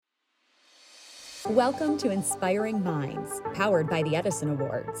Welcome to Inspiring Minds, powered by the Edison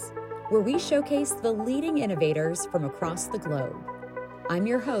Awards, where we showcase the leading innovators from across the globe. I'm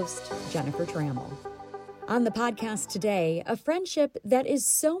your host, Jennifer Trammell. On the podcast today, a friendship that is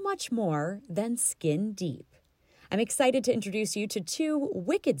so much more than skin deep. I'm excited to introduce you to two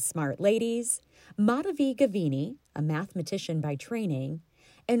wicked smart ladies, Madhavi Gavini, a mathematician by training,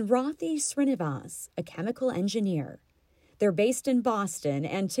 and Rathi Srinivas, a chemical engineer. They're based in Boston,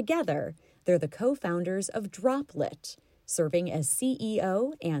 and together, they're the co-founders of Droplette, serving as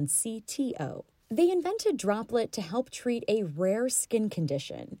CEO and CTO. They invented Droplette to help treat a rare skin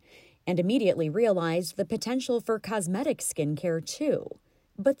condition and immediately realized the potential for cosmetic skincare too.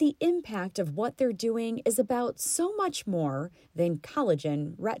 But the impact of what they're doing is about so much more than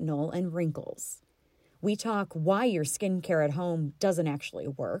collagen, retinol, and wrinkles. We talk why your skincare at home doesn't actually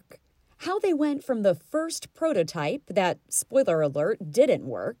work, how they went from the first prototype that, spoiler alert, didn't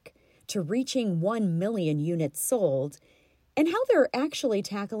work, to reaching 1 million units sold, and how they're actually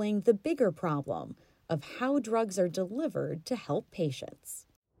tackling the bigger problem of how drugs are delivered to help patients.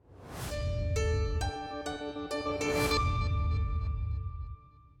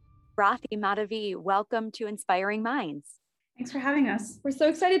 Rathi, Madhavi, welcome to Inspiring Minds. Thanks for having us. We're so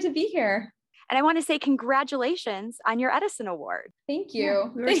excited to be here. And I want to say congratulations on your Edison Award. Thank you. Yeah,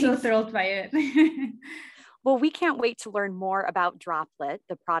 we were so thrilled by it. Well, we can't wait to learn more about Droplette,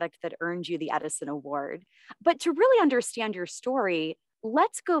 the product that earned you the Edison Award. But to really understand your story,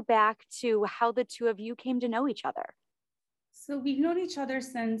 let's go back to how the two of you came to know each other. So we've known each other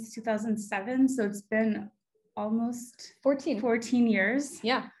since 2007. So it's been almost 14 years.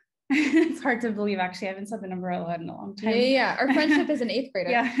 Yeah. It's hard to believe, actually. I haven't said the number out loud in a long time. Yeah. Our friendship is an eighth grader.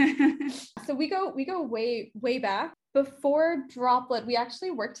 Yeah. So we go way back. Before Droplette, we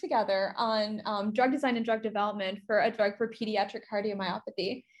actually worked together on drug design and drug development for a drug for pediatric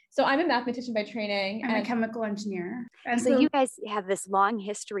cardiomyopathy. So I'm a mathematician by training. I'm a chemical engineer. And so you guys have this long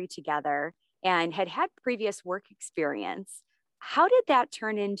history together and had previous work experience. How did that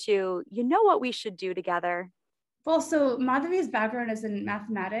turn into, you know what we should do together? Well, so Madhavi's background is in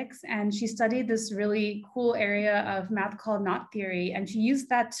mathematics, and she studied this really cool area of math called knot theory, and she used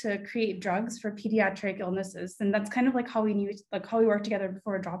that to create drugs for pediatric illnesses. And that's kind of like how we worked together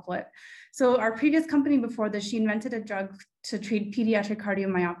before Droplette. So our previous company before this, she invented a drug to treat pediatric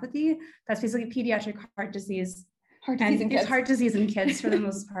cardiomyopathy. That's basically pediatric heart disease. It's heart disease in kids for the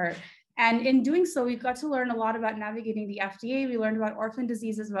most part. And in doing so, we got to learn a lot about navigating the FDA. We learned about orphan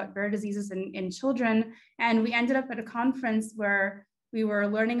diseases, about rare diseases in children. And we ended up at a conference where we were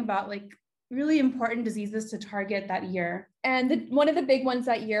learning about really important diseases to target that year. And one of the big ones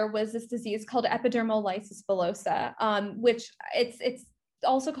that year was this disease called epidermal lysis bullosa, which it's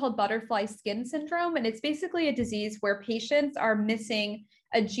also called butterfly skin syndrome. And it's basically a disease where patients are missing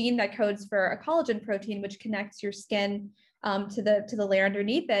a gene that codes for a collagen protein, which connects your skin to the layer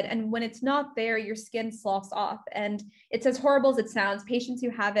underneath it. And when it's not there, your skin sloughs off. And it's as horrible as it sounds. Patients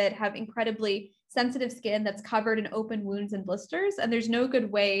who have it have incredibly sensitive skin that's covered in open wounds and blisters. And there's no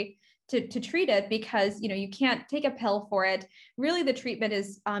good way to treat it because, you can't take a pill for it. Really, the treatment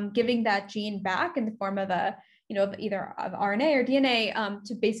is giving that gene back in the form of either of RNA or DNA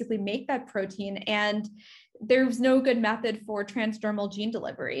to basically make that protein. And there's no good method for transdermal gene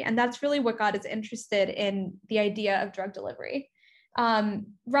delivery. And that's really what got us interested in the idea of drug delivery.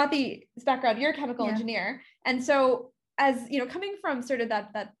 Rathi's background, you're a chemical engineer. And so as, coming from sort of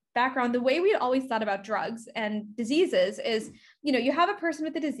that background, the way we had always thought about drugs and diseases is, you have a person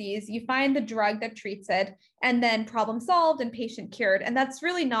with the disease, you find the drug that treats it, and then problem solved and patient cured. And that's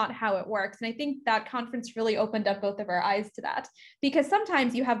really not how it works. And I think that conference really opened up both of our eyes to that, because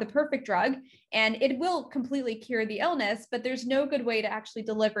sometimes you have the perfect drug and it will completely cure the illness, but there's no good way to actually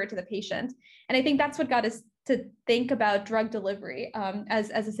deliver it to the patient. And I think that's what got us to think about drug delivery as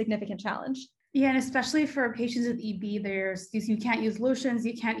a significant challenge. Yeah, and especially for patients with EB, you can't use lotions,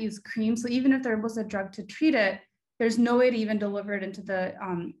 you can't use cream. So even if there was a drug to treat it, there's no way to even deliver it into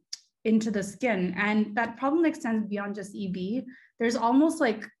the skin. And that problem extends beyond just EB. There's almost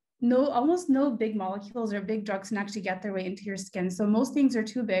no big molecules or big drugs can actually get their way into your skin. So most things are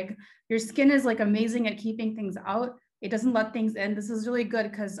too big. Your skin is amazing at keeping things out. It doesn't let things in. This is really good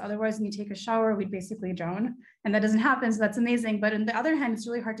because otherwise when you take a shower, we'd basically drown, and that doesn't happen. So that's amazing. But on the other hand, it's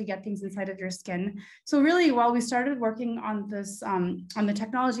really hard to get things inside of your skin. So really, while we started working on this, on the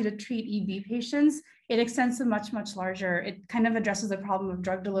technology to treat EB patients, it extends to much, much larger. It kind of addresses the problem of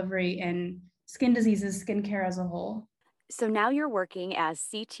drug delivery in skin diseases, skincare as a whole. So now you're working as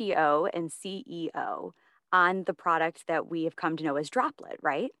CTO and CEO on the product that we have come to know as Droplette,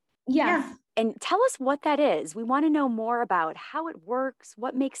 right? Yes. Yeah. And tell us what that is. We want to know more about how it works,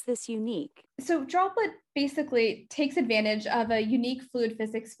 what makes this unique. So Droplet basically takes advantage of a unique fluid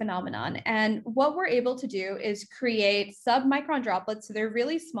physics phenomenon. And what we're able to do is create submicron droplets. So they're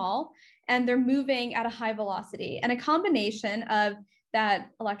really small and they're moving at a high velocity. And a combination of that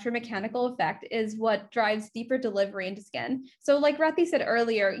electromechanical effect is what drives deeper delivery into skin. So like Rati said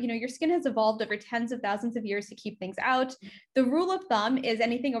earlier, your skin has evolved over tens of thousands of years to keep things out. The rule of thumb is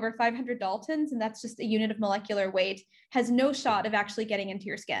anything over 500 Daltons, and that's just a unit of molecular weight, has no shot of actually getting into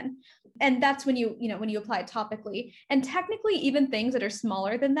your skin. And that's when when you apply it topically. And technically, even things that are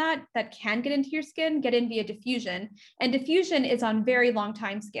smaller than that can get into your skin get in via diffusion. And diffusion is on very long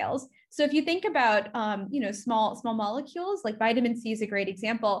time scales. So if you think about, small molecules, like vitamin C is a great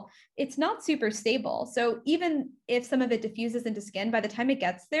example, it's not super stable. So even if some of it diffuses into skin, by the time it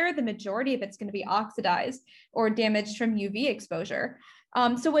gets there, the majority of it's going to be oxidized or damaged from UV exposure.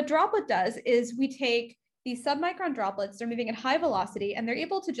 So what Droplet does is we take these submicron droplets, they're moving at high velocity, and they're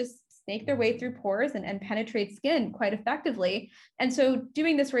able to just snake their way through pores and penetrate skin quite effectively. And so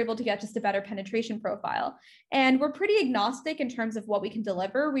doing this, we're able to get just a better penetration profile. And we're pretty agnostic in terms of what we can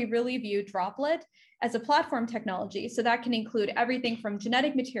deliver. We really view Droplet as a platform technology. So that can include everything from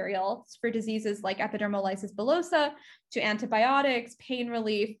genetic materials for diseases like epidermolysis bullosa to antibiotics, pain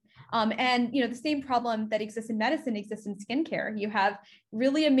relief, and the same problem that exists in medicine exists in skincare. You have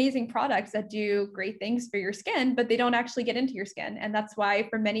really amazing products that do great things for your skin, but they don't actually get into your skin. And that's why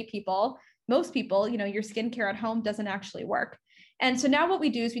for many people, most people, your skincare at home doesn't actually work. And so now what we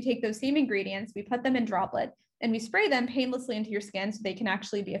do is we take those same ingredients, we put them in Droplet, and we spray them painlessly into your skin so they can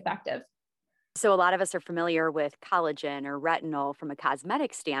actually be effective. So a lot of us are familiar with collagen or retinol from a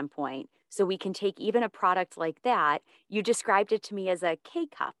cosmetic standpoint. So we can take even a product like that. You described it to me as a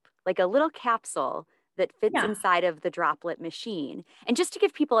K-cup, like a little capsule that fits inside of the Droplet machine. And just to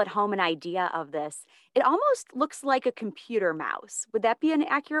give people at home an idea of this, it almost looks like a computer mouse. Would that be an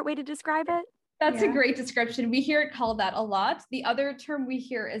accurate way to describe it? That's a great description. We hear it called that a lot. The other term we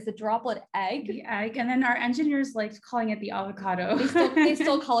hear is the Droplet egg. The egg. And then our engineers liked calling it the avocado. They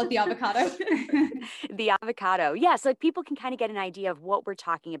still call it the avocado. The avocado. Yeah, so people can kind of get an idea of what we're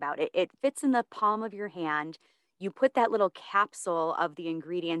talking about. It fits in the palm of your hand. You put that little capsule of the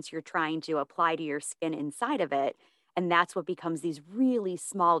ingredients you're trying to apply to your skin inside of it. And that's what becomes these really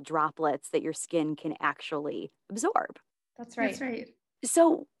small droplets that your skin can actually absorb. That's right. That's right.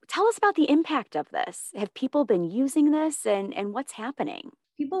 So tell us about the impact of this. Have people been using this and what's happening?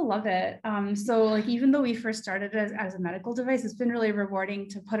 People love it. So like, even though we first started as a medical device, it's been really rewarding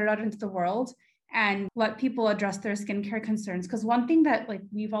to put it out into the world and let people address their skincare concerns. Because one thing that like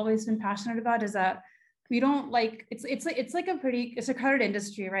we've always been passionate about is that we don't like, it's a crowded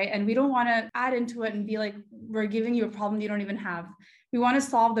industry, right? And we don't want to add into it and be like, we're giving you a problem you don't even have. We want to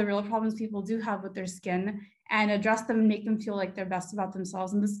solve the real problems people do have with their skin and address them and make them feel like they're best about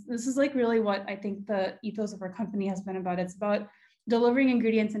themselves. And this is like really what I think the ethos of our company has been about. It's about delivering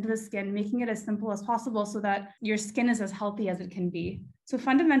ingredients into the skin, making it as simple as possible so that your skin is as healthy as it can be. So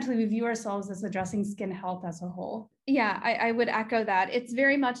fundamentally, we view ourselves as addressing skin health as a whole. Yeah, I would echo that. It's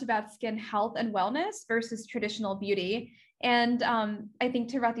very much about skin health and wellness versus traditional beauty. And I think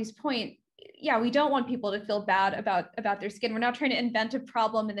to Rati's point, we don't want people to feel bad about their skin. We're not trying to invent a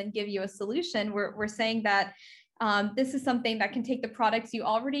problem and then give you a solution. We're saying that this is something that can take the products you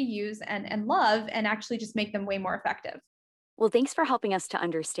already use and love and actually just make them way more effective. Well, thanks for helping us to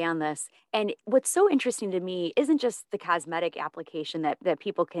understand this. And what's so interesting to me isn't just the cosmetic application that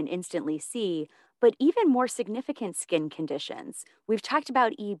people can instantly see, but even more significant skin conditions. We've talked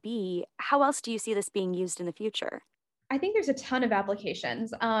about EB. How else do you see this being used in the future? I think there's a ton of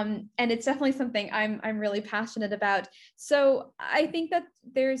applications, and it's definitely something I'm really passionate about. So I think that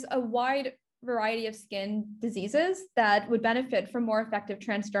there's a wide variety of skin diseases that would benefit from more effective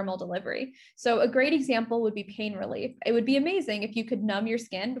transdermal delivery. So a great example would be pain relief. It would be amazing if you could numb your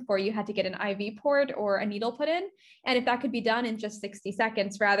skin before you had to get an IV poured or a needle put in. And if that could be done in just 60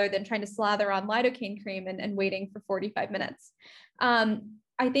 seconds rather than trying to slather on lidocaine cream and waiting for 45 minutes.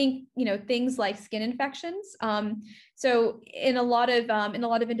 I think, things like skin infections. So in a lot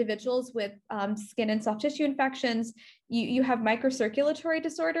of individuals with skin and soft tissue infections, you have microcirculatory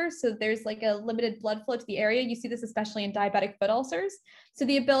disorders. So there's like a limited blood flow to the area. You see this especially in diabetic foot ulcers. So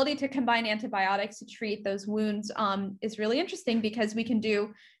the ability to combine antibiotics to treat those wounds is really interesting because we can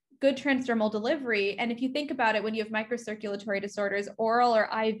do good transdermal delivery. And if you think about it, when you have microcirculatory disorders, oral or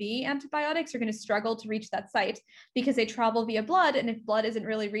IV antibiotics are going to struggle to reach that site because they travel via blood. And if blood isn't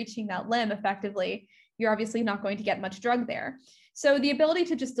really reaching that limb effectively, you're obviously not going to get much drug there. So the ability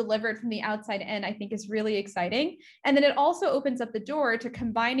to just deliver it from the outside in, I think, is really exciting. And then it also opens up the door to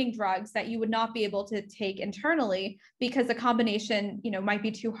combining drugs that you would not be able to take internally because the combination, might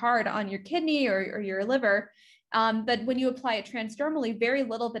be too hard on your kidney or your liver. But when you apply it transdermally, very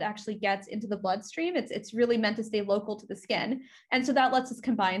little of it actually gets into the bloodstream. It's really meant to stay local to the skin. And so that lets us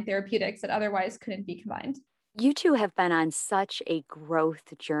combine therapeutics that otherwise couldn't be combined. You two have been on such a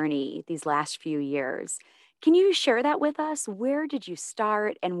growth journey these last few years. Can you share that with us? Where did you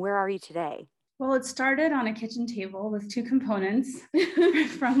start and where are you today? Well, it started on a kitchen table with 2 components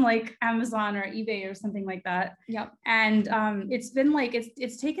from like Amazon or eBay or something like that. Yep. And it's been like,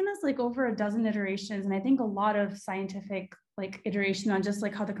 it's taken us like over a dozen iterations. And I think a lot of scientific like iteration on just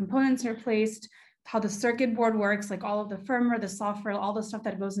like how the components are placed, how the circuit board works, like all of the firmware, the software, all the stuff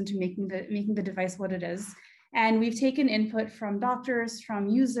that goes into making the device what it is. And we've taken input from doctors, from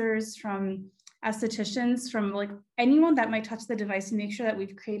users, from estheticians, from like anyone that might touch the device to make sure that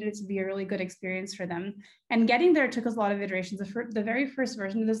we've created it to be a really good experience for them. And getting there took us a lot of iterations. The very first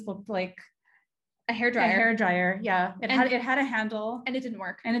version of this looked like a hairdryer. Yeah, it had a handle, and it didn't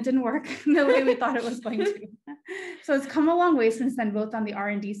work. The way we thought it was going to. So it's come a long way since then, both on the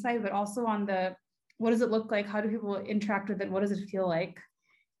R&D side, but also on the what does it look like? How do people interact with it? What does it feel like?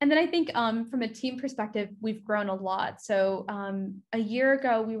 And then I think from a team perspective, we've grown a lot. So a year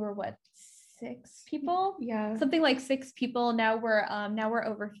ago, we were 6 people? Yeah. Something like 6 people. Now we're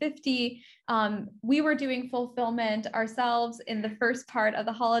over 50. We were doing fulfillment ourselves in the first part of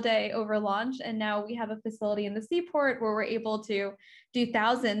the holiday over launch. And now we have a facility in the Seaport where we're able to do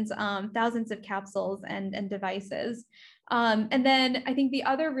thousands of capsules and devices. And then I think the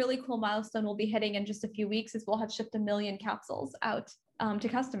other really cool milestone we'll be hitting in just a few weeks is we'll have shipped 1 million capsules out to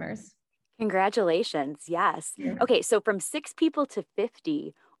customers. Congratulations. Yes. Yeah. Okay. So from 6 people to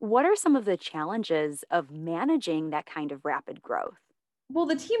 50, what are some of the challenges of managing that kind of rapid growth? Well,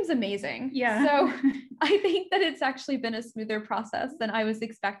 the team's amazing. Yeah. So I think that it's actually been a smoother process than I was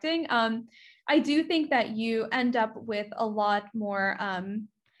expecting. I do think that you end up with a lot more,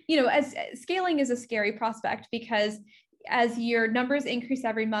 as scaling is a scary prospect because as your numbers increase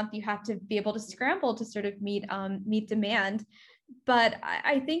every month, you have to be able to scramble to sort of meet demand. But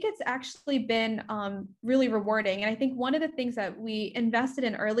I think it's actually been really rewarding. And I think one of the things that we invested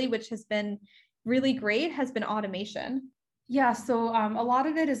in early, which has been really great, has been automation. Yeah, so a lot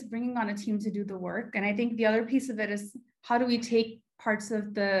of it is bringing on a team to do the work. And I think the other piece of it is how do we take parts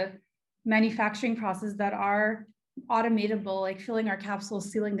of the manufacturing process that are automatable, like filling our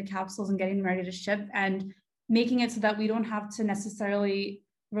capsules, sealing the capsules and getting them ready to ship and making it so that we don't have to necessarily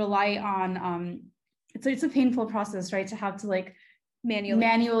rely on, it's a painful process, right? To have to like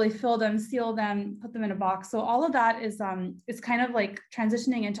manually fill them, seal them, put them in a box. So all of that is kind of like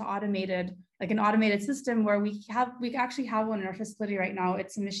transitioning into an automated system where we actually have one in our facility right now.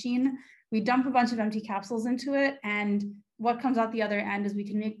 It's a machine. We dump a bunch of empty capsules into it, and what comes out the other end is we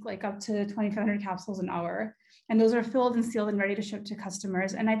can make like up to 2,500 capsules an hour. And those are filled and sealed and ready to ship to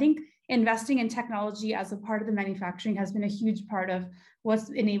customers. And I think investing in technology as a part of the manufacturing has been a huge part of what's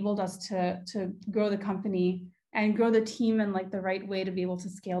enabled us to grow the company and grow the team in like the right way to be able to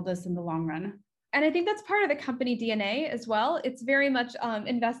scale this in the long run. And I think that's part of the company DNA as well. It's very much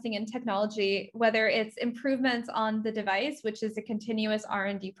investing in technology, whether it's improvements on the device, which is a continuous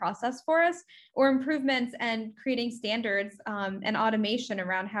R&D process for us, or improvements and creating standards and automation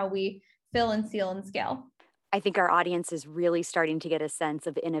around how we fill and seal and scale. I think our audience is really starting to get a sense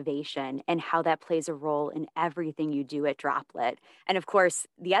of innovation and how that plays a role in everything you do at Droplet. And of course,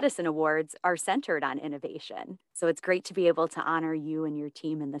 the Edison Awards are centered on innovation. So it's great to be able to honor you and your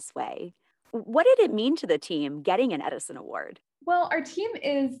team in this way. What did it mean to the team getting an Edison Award? Well, our team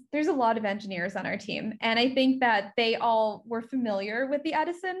there's a lot of engineers on our team, and I think that they all were familiar with the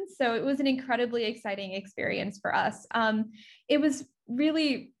Edison. So it was an incredibly exciting experience for us. It was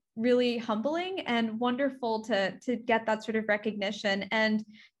really, really humbling and wonderful to get that sort of recognition and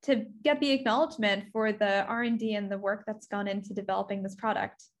to get the acknowledgement for the R&D and the work that's gone into developing this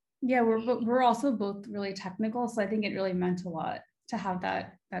product. Yeah, we're also both really technical, so I think it really meant a lot to have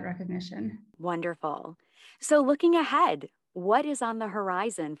that recognition. Wonderful. So looking ahead, what is on the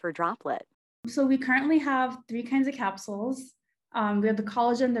horizon for Droplet? So we currently have 3 kinds of capsules. We have the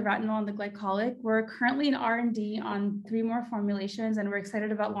collagen, the retinol, and the glycolic. We're currently in R&D on 3 more formulations, and we're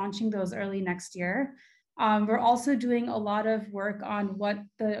excited about launching those early next year. We're also doing a lot of work on what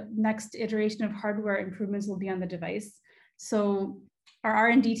the next iteration of hardware improvements will be on the device. So our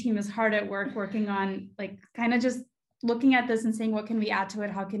R&D team is hard at work working on like kind of just looking at this and saying, what can we add to it?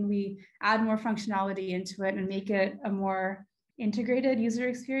 How can we add more functionality into it and make it a more integrated user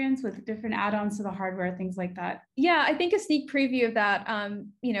experience with different add-ons to the hardware, things like that? Yeah, I think a sneak preview of that,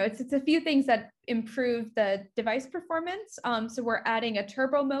 it's a few things that improve the device performance. So we're adding a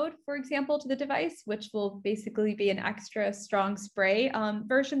turbo mode, for example, to the device, which will basically be an extra strong spray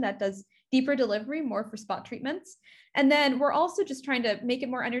version that does deeper delivery, more for spot treatments. And then we're also just trying to make it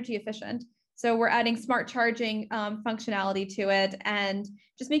more energy efficient. So we're adding smart charging functionality to it and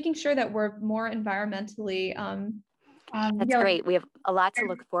just making sure that we're more environmentally That's great. We have a lot to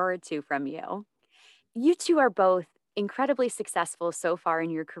look forward to from you. You two are both incredibly successful so far in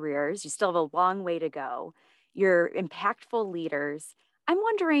your careers. You still have a long way to go. You're impactful leaders. I'm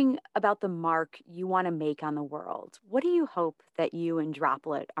wondering about the mark you want to make on the world. What do you hope that you and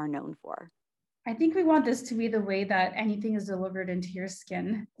Droplet are known for? I think we want this to be the way that anything is delivered into your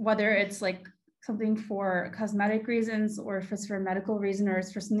skin, whether it's like something for cosmetic reasons or if it's for a medical reason or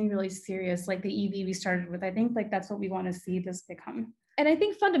it's for something really serious like the EV we started with. I think like that's what we want to see this become. And I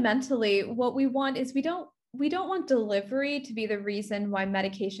think fundamentally what we want is we don't want delivery to be the reason why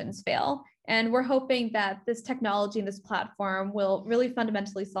medications fail. And we're hoping that this technology and this platform will really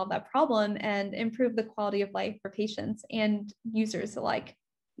fundamentally solve that problem and improve the quality of life for patients and users alike.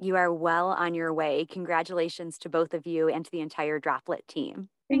 You are well on your way. Congratulations to both of you and to the entire Droplet team.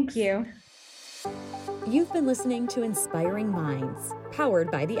 Thank you. You've been listening to Inspiring Minds, powered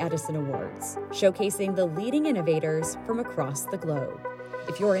by the Edison Awards, showcasing the leading innovators from across the globe.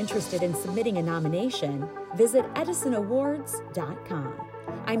 If you're interested in submitting a nomination, visit edisonawards.com.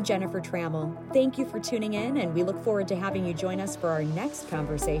 I'm Jennifer Trammell. Thank you for tuning in, and we look forward to having you join us for our next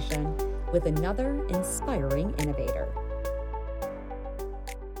conversation with another inspiring innovator.